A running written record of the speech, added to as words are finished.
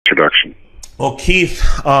introduction. Well, Keith,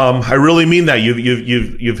 I really mean that.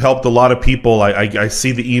 You've helped a lot of people. I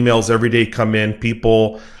see the emails every day come in.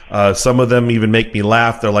 People, some of them even make me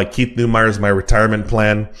laugh. They're like, Keith Neumeyer is my retirement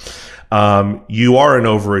plan. You are an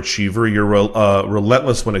overachiever. You're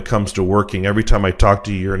relentless when it comes to working. Every time I talk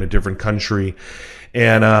to you, you're in a different country.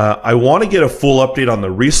 And I want to get a full update on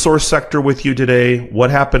the resource sector with you today.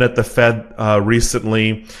 What happened at the Fed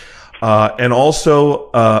recently? And also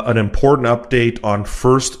an important update on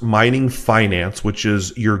First Mining Finance, which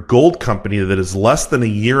is your gold company that is less than a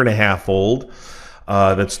year and a half old.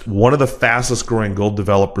 That's one of the fastest growing gold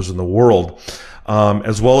developers in the world,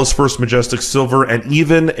 as well as First Majestic Silver, and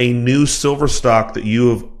even a new silver stock that you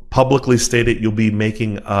have publicly stated you'll be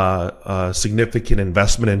making a significant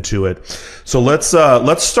investment into it. So let's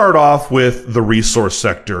start off with the resource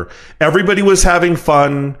sector. Everybody was having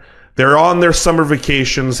fun. They're on their summer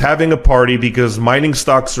vacations, having a party because mining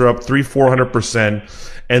stocks are up 300-400%.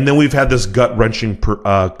 And then we've had this gut-wrenching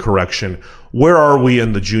correction. Where are we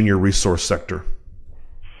in the junior resource sector?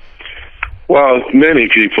 Well, many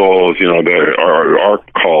people, our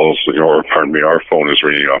calls, or pardon me, our phone is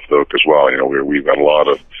ringing off the hook as well. We've got a lot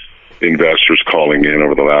of investors calling in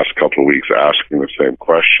over the last couple of weeks asking the same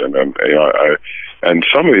question. And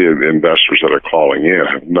some of the investors that are calling in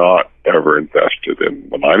have not ever invested in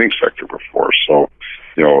the mining sector before. So,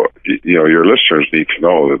 your listeners need to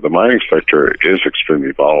know that the mining sector is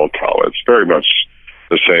extremely volatile. It's very much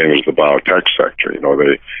the same as the biotech sector.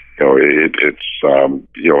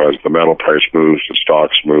 As the metal price moves, the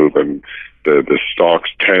stocks move, and the stocks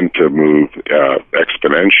tend to move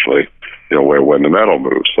exponentially. When the metal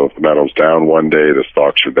moves. So if the metal's down one day, the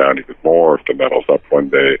stocks are down even more. If the metal's up one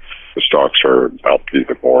day, the stocks are up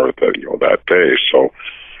even more that day. So,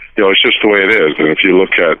 it's just the way it is. And if you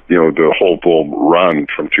look at, the whole bull run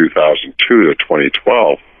from 2002 to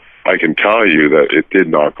 2012, I can tell you that it did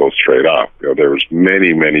not go straight up. There was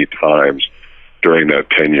many, many times during that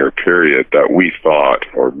 10-year period that we thought,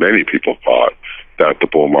 or many people thought, that the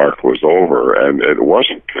bull market was over, and it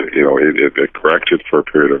wasn't. It corrected for a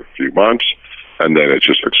period of a few months, and then it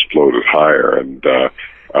just exploded higher. And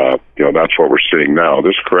that's what we're seeing now.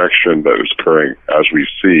 This correction that is occurring as we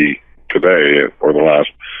see today, or the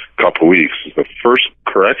last couple of weeks, is the first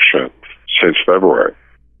correction since February.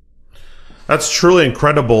 That's truly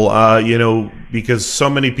incredible. Because so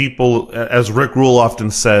many people, as Rick Rule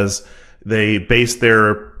often says, they base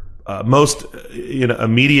their most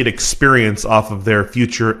immediate experience off of their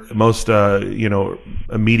future most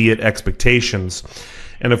immediate expectations.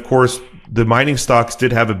 And of course, the mining stocks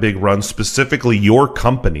did have a big run, specifically your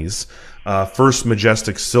companies. First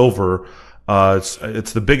Majestic Silver,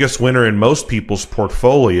 it's the biggest winner in most people's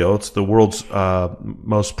portfolio. It's the world's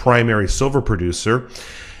most primary silver producer.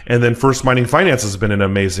 And then First Mining Finance has been an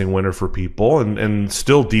amazing winner for people, and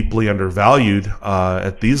still deeply undervalued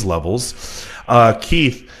at these levels.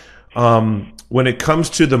 Keith, when it comes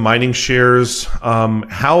to the mining shares,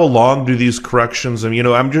 how long do these corrections? And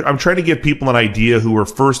I'm trying to give people an idea who are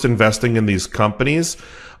first investing in these companies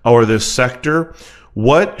or this sector.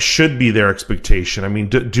 What should be their expectation? I mean,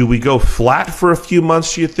 do we go flat for a few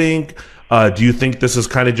months? Do you think? Do you think this is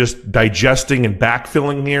kind of just digesting and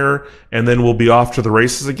backfilling here, and then we'll be off to the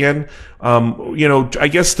races again? I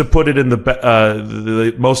guess to put it in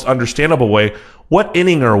the most understandable way, what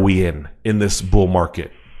inning are we in this bull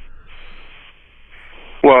market?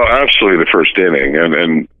 Well, absolutely the first inning,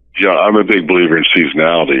 and I'm a big believer in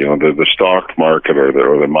seasonality. The stock market or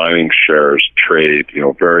the mining shares trade,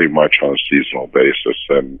 very much on a seasonal basis,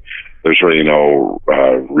 and there's really no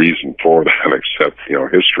reason for that except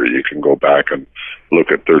history. You can go back and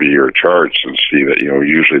look at 30-year charts and see that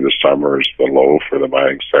usually the summer is the low for the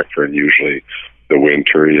mining sector, and usually the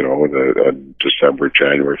winter, the December,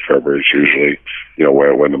 January, February is usually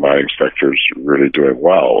when the mining sector is really doing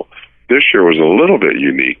well. This year was a little bit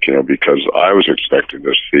unique, because I was expecting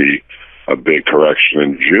to see a big correction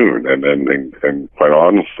in June, and quite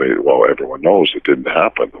honestly, well, everyone knows it didn't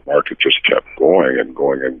happen. The market just kept going and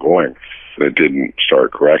going and going, and it didn't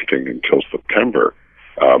start correcting until September.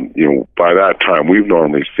 By that time, we've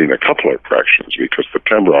normally seen a couple of corrections because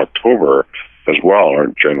September, October, as well,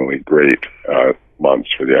 aren't generally great months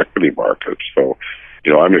for the equity markets. So,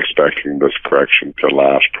 I'm expecting this correction to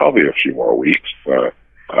last probably a few more weeks.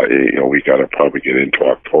 We got to probably get into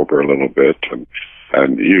October a little bit,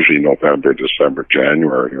 and usually November, December,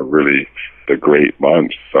 January are really the great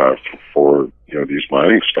months for these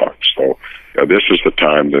mining stocks. So this is the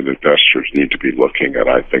time that investors need to be looking at,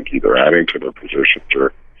 I think, either adding to their positions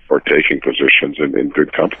or taking positions in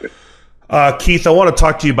good company. Keith, I want to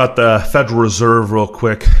talk to you about the Federal Reserve real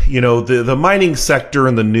quick. You know, the mining sector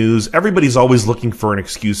in the news, everybody's always looking for an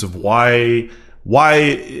excuse of why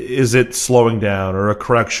is it slowing down, or a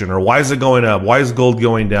correction, or why is it going up? Why is gold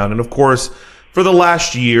going down? And of course, for the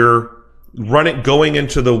last year, going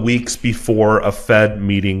into the weeks before a Fed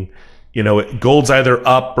meeting, you know, gold's either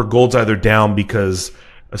up or gold's either down because,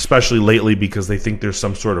 especially lately, because they think there's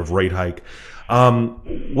some sort of rate hike.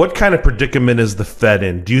 What kind of predicament is the Fed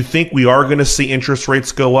in? Do you think we are going to see interest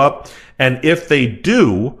rates go up? And if they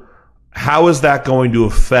do, how is that going to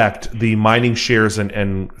affect the mining shares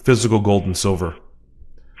and physical gold and silver?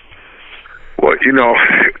 Well, you know,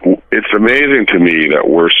 it's amazing to me that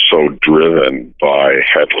we're so driven by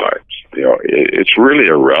headlines. You know, it's really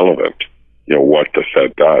irrelevant, you know, what the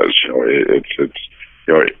Fed does. You know, it's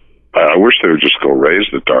you know, I wish they would just go raise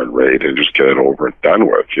the darn rate and just get it over and done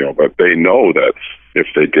with, you know, but they know that if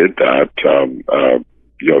they did that,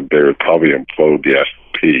 you know, they would probably implode the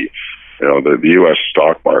S&P. You know, the U.S.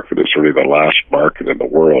 stock market is really the last market in the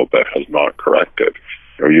world that has not corrected.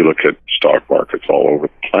 You know, you look at stock markets all over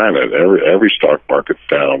the planet, every stock market's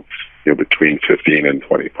down, you know, between 15 and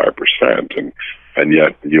 25%. And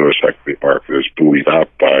yet the U.S. equity market is buoyed up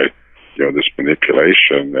by, you know, this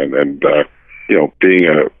manipulation and you know, being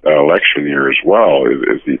an election year as well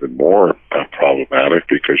is even more problematic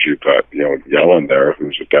because you've got, you know, Yellen there,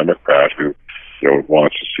 who's a Democrat who, you know,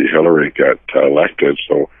 wants to see Hillary get elected.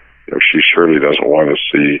 So, you know, she surely doesn't want to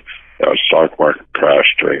see a stock market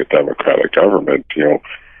crash during a Democratic government, you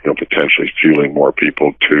know, potentially fueling more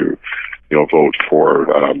people to, you know, vote for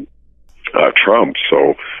Trump.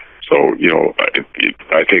 So, you know,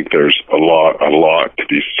 I think there's a lot to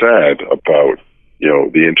be said about, you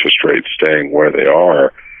know, the interest rates staying where they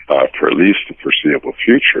are for at least the foreseeable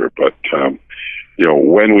future. But, you know,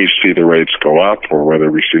 when we see the rates go up or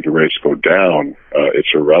whether we see the rates go down, it's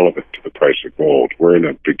irrelevant to the price of gold. We're in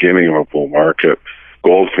the beginning of a bull market.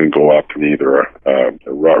 Gold can go up in either a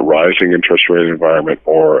rising interest rate environment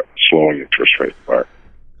or a slowing interest rate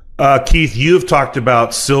environment. Keith, you've talked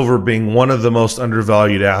about silver being one of the most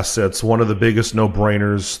undervalued assets, one of the biggest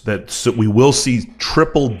no-brainers, that we will see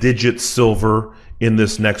triple-digit silver in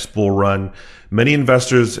this next bull run. Many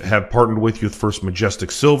investors have partnered with you with First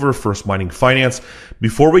Majestic Silver, First Mining Finance.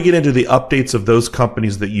 Before we get into the updates of those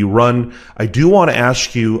companies that you run, I do want to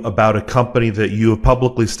ask you about a company that you have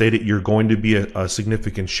publicly stated you're going to be a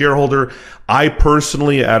significant shareholder. I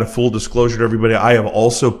personally, at a full disclosure to everybody, I have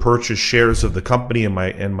also purchased shares of the company, and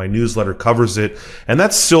my newsletter covers it, and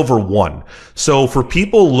that's Silver One. So for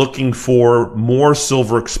people looking for more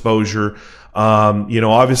silver exposure, you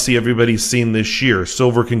know, obviously everybody's seen this year,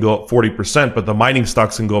 silver can go up 40%, but the mining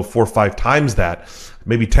stocks can go up 4 or 5 times that,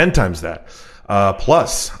 maybe 10 times that.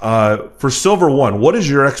 Plus, for Silver One, what is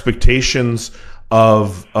your expectations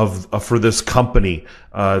of for this company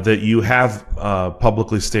that you have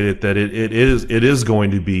publicly stated that it is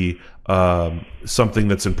going to be something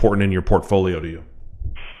that's important in your portfolio to you?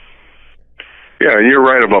 Yeah, you're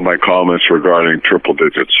right about my comments regarding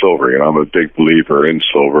triple-digit silver. You know, I'm a big believer in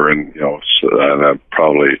silver, and you know, and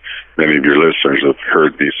probably many of your listeners have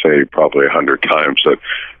heard me say probably 100 times that,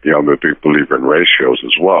 you know, I'm a big believer in ratios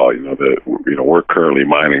as well. You know, we're currently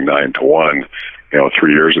mining 9 to 1. You know,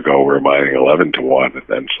 3 years ago we were mining 11 to 1,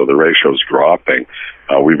 and so the ratio's dropping.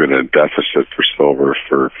 We've been in deficit for silver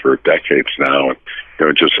for decades now, and you know,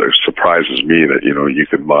 it just surprises me that, you know, you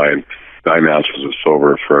could mine 9 ounces of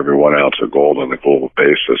silver for every 1 ounce of gold on a global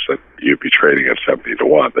basis, and you'd be trading at 70 to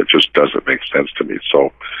 1. That just doesn't make sense to me.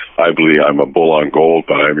 So I believe I'm a bull on gold,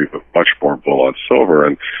 but I'm even much more bull on silver.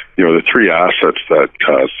 And, you know, the 3 assets that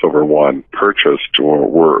Silver One purchased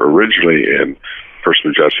were originally in First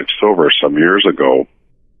Majestic Silver some years ago,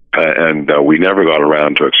 and we never got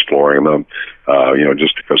around to exploring them, you know,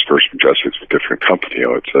 just because First Majestic's a different company. You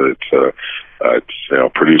know, it's you know,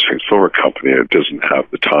 producing silver company. It doesn't have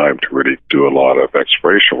the time to really do a lot of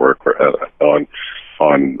exploration work on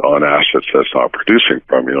assets that's not producing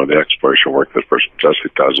from. You know, the exploration work that First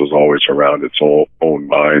Majestic does is always around its own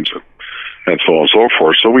mines and so on and so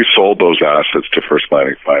forth. So we sold those assets to First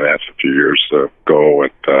Mining Finance a few years ago,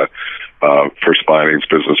 and First Mining's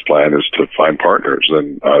business plan is to find partners.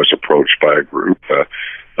 And I was approached by a group,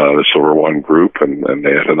 the Silver One group, and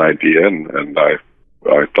they had an idea, and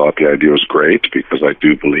I thought the idea was great because I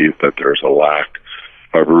do believe that there's a lack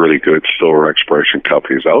of really good silver exploration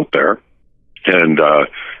companies out there. And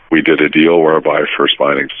we did a deal whereby First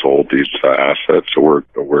Mining sold these assets. So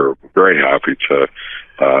we're very happy to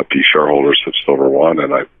be shareholders of Silver One,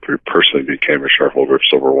 and I personally became a shareholder of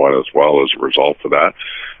Silver One as well as a result of that.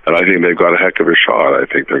 And I think they've got a heck of a shot. I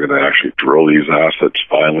think they're going to actually drill these assets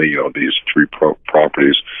finally. You know, these 3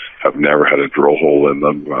 properties have never had a drill hole in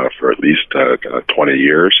them for at least 20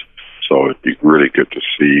 years. So it'd be really good to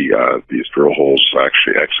see these drill holes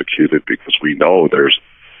actually executed, because we know there's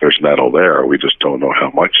metal there. We just don't know how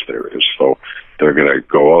much there is. So they're going to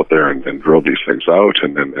go out there and drill these things out,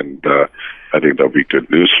 and I think there'll be good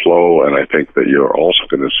news flow. And I think that you're also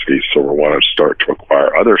going to see Silver One start to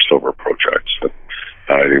acquire other silver projects. And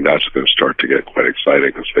I think that's going to start to get quite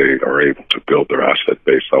exciting as they are able to build their asset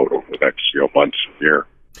base out over the next months and year.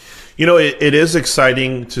 It is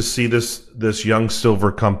exciting to see this young silver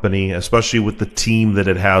company, especially with the team that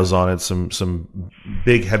it has on it. Some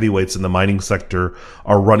big heavyweights in the mining sector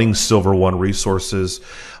are running Silver One Resources.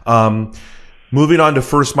 Moving on to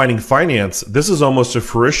First Mining Finance, this is almost a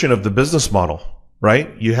fruition of the business model, right?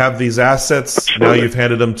 You have these assets. Absolutely. Now you've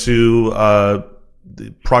handed them to the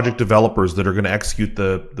project developers that are going to execute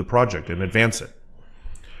the project and advance it.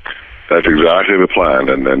 That's exactly the plan,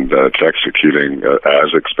 and it's executing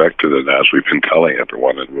as expected and as we've been telling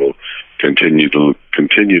everyone, and we'll continue to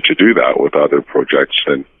do that with other projects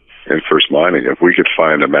in First Mining. If we could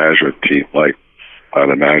find a management team like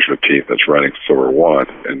the management team that's running Silver One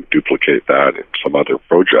and duplicate that in some other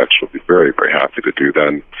projects, we'll be very, very happy to do that.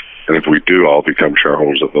 And if we do, I'll become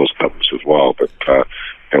shareholders of those companies as well. But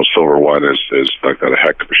Silver One is got a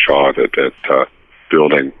heck of a shot at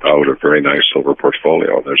building out a very nice silver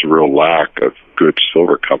portfolio. There's a real lack of good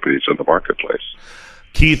silver companies in the marketplace.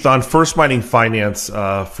 Keith, on First Mining Finance,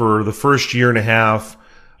 for the first year and a half,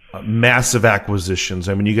 massive acquisitions.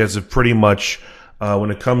 I mean, you guys have pretty much,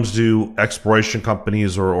 when it comes to exploration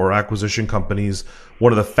companies or acquisition companies,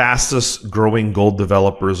 one of the fastest growing gold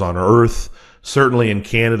developers on earth. Certainly in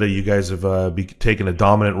Canada, you guys have taken a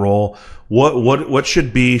dominant role. What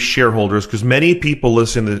should be shareholders? Because many people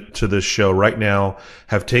listening to this show right now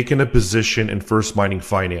have taken a position in First Mining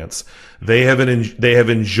Finance. They have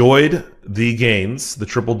enjoyed the gains, the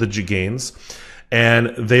triple-digit gains,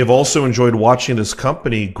 and they've also enjoyed watching this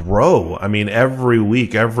company grow. I mean, every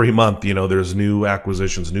week, every month, there's new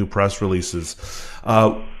acquisitions, new press releases.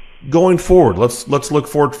 Going forward, let's look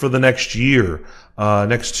forward for the next year.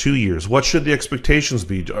 Next 2 years, what should the expectations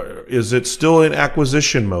be? Is it still in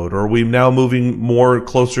acquisition mode, or are we now moving more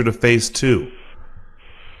closer to phase 2?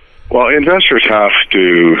 Well, investors have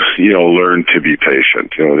to, learn to be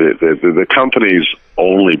patient. The company's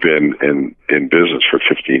only been in business for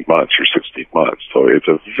 15 months or 16 months, so it's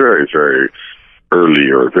a very, very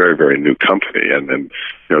early or very, very new company. And then,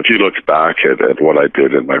 if you look back at what I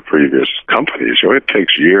did in my previous companies, it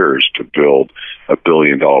takes years to build a $1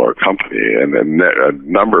 billion company, and then a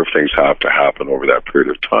number of things have to happen over that period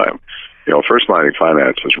of time. First Mining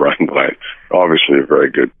Finance is run by obviously a very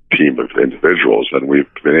good team of individuals, and we've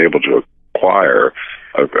been able to acquire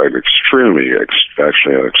an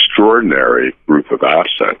extraordinary group of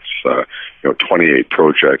assets. 28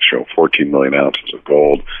 projects, 14 million ounces of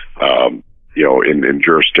gold. In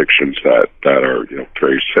jurisdictions that are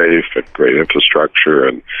very safe and great infrastructure,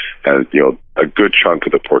 and a good chunk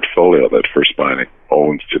of the portfolio that First Mining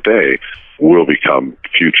owns today will become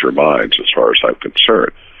future mines as far as I'm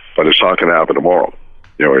concerned. But it's not going to happen tomorrow.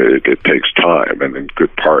 It takes time, and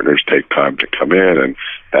good partners take time to come in,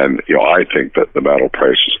 and I think that the metal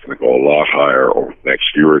price is going to go a lot higher over the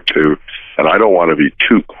next year or two, and I don't want to be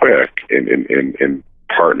too quick in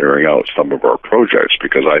partnering out some of our projects,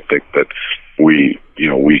 because I think that we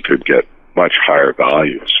could get much higher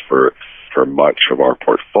values for much of our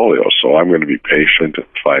portfolio. So I'm going to be patient and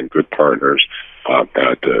find good partners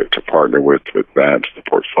to partner with to advance the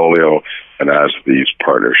portfolio. And as these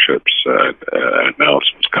partnerships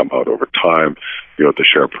announcements come out over time, the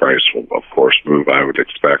share price will of course move, I would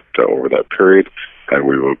expect, over that period, and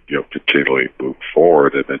we will continually move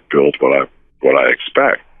forward and then build what I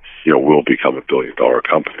expect will become a $1 billion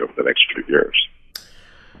company over the next few years.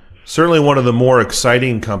 Certainly one of the more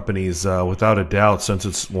exciting companies, without a doubt, since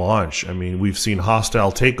its launch. I mean, we've seen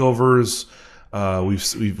hostile takeovers.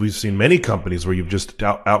 We've seen many companies where you've just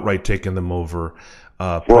outright taken them over.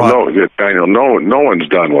 Daniel, no one's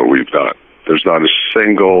done what we've done. There's not a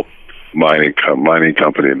single mining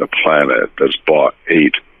company in the planet that's bought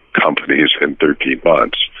 8 companies in 13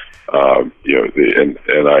 months. And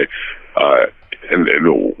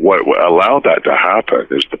what allowed that to happen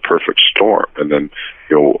is the perfect storm. And then,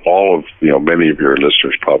 many of your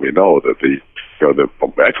listeners probably know that the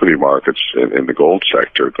equity markets in the gold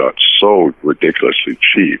sector got so ridiculously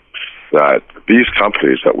cheap that these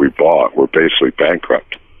companies that we bought were basically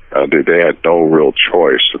bankrupt. They had no real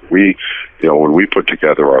choice. And when we put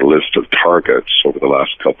together our list of targets over the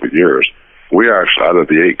last couple of years, we actually, out of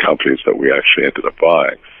the 8 companies that we actually ended up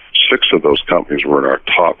buying, 6 of those companies were in our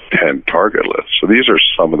top 10 target list. So these are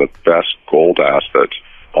some of the best gold assets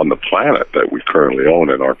on the planet that we currently own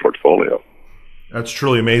in our portfolio. That's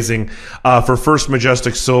truly amazing. For First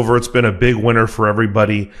Majestic Silver, it's been a big winner for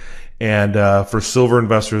everybody, and for silver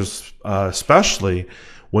investors especially,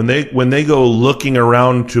 when they go looking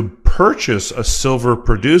around to purchase a silver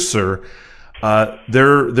producer,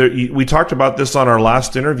 we talked about this on our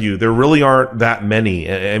last interview. There really aren't that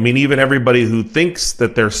many. I mean, even everybody who thinks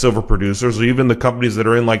that they're silver producers, or even the companies that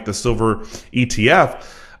are in like the silver ETF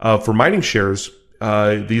for mining shares,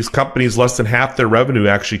 these companies, less than half their revenue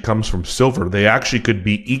actually comes from silver. They actually could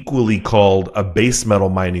be equally called a base metal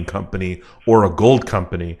mining company or a gold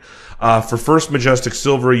company. For First Majestic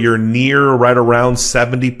Silver, you're near right around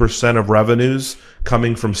 70% of revenues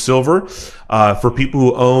coming from silver. For people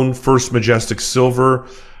who own First Majestic Silver,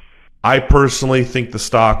 I personally think the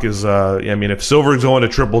stock is, I mean, if silver is going to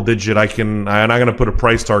triple digit, I'm not going to put a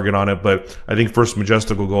price target on it, but I think First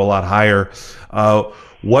Majestic will go a lot higher.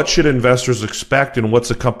 What should investors expect, and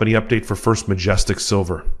what's a company update for First Majestic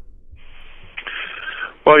Silver?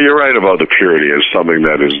 Well, you're right about the purity. It's something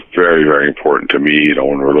that is very, very important to me,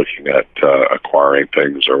 when we're looking at acquiring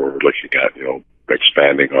things, or we're looking at,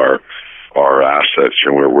 expanding our assets.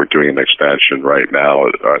 We're doing an expansion right now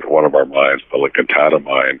at one of our mines, the Licantata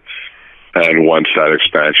mine. And once that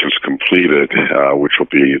expansion is completed, which will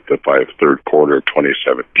be by the third quarter of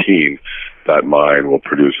 2017, that mine will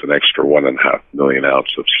produce an extra 1.5 million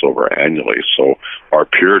ounces of silver annually. So our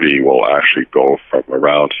purity will actually go from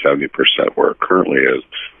around 70%, where it currently is,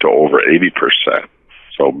 to over 80%.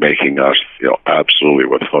 So making us, absolutely,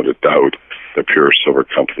 without a doubt, the purest silver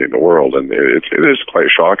company in the world. And it is quite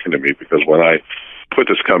shocking to me, because when I put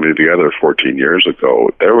this company together 14 years ago,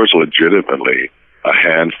 there was legitimately a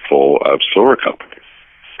handful of silver companies.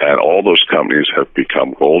 And all those companies have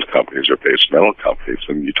become gold companies or base metal companies.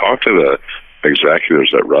 And you talk to the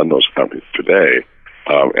executives that run those companies today,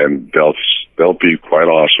 and they'll be quite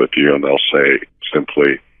honest with you, and they'll say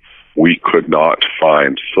simply, we could not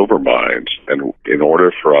find silver mines, and in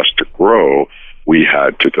order for us to grow, we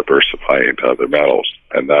had to diversify into other metals.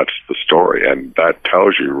 And that's the story. And that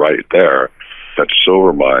tells you right there that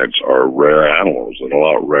silver mines are rare animals, and a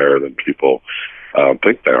lot rarer than people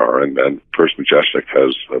think they are. And First Majestic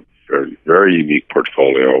has a very, very unique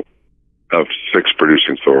portfolio of 6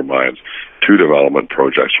 producing silver mines, 2 development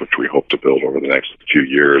projects, which we hope to build over the next few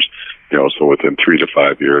years. So within 3 to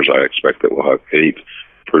 5 years, I expect that we'll have 8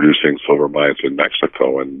 producing silver mines in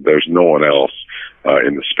Mexico, and there's no one else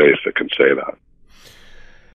in the space that can say that.